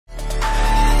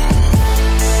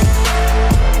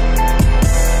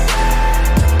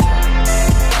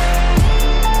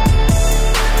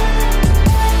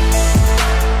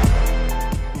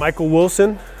Michael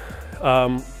Wilson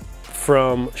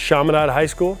from Chaminade High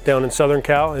School down in Southern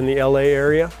Cal in the LA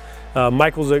area.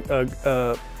 Michael's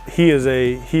he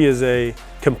is a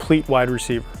complete wide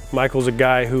receiver. Michael's a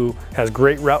guy who has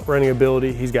great route running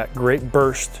ability. He's got great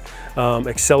burst,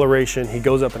 acceleration. He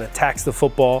goes up and attacks the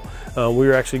football. We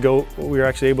were actually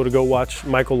able to go watch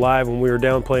Michael live when we were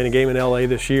down playing a game in LA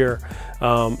this year,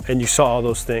 and you saw all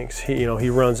those things. He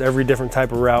runs every different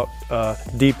type of route,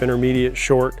 deep, intermediate,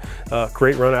 short.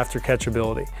 Great run after catch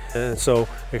ability, and so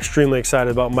extremely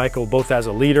excited about Michael, both as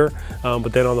a leader,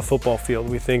 but then on the football field.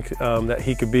 We think that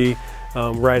he could be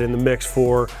right in the mix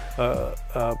for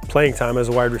playing time as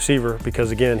a wide receiver,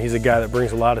 because again, he's a guy that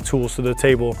brings a lot of tools to the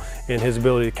table in his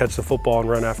ability to catch the football and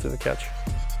run after the catch.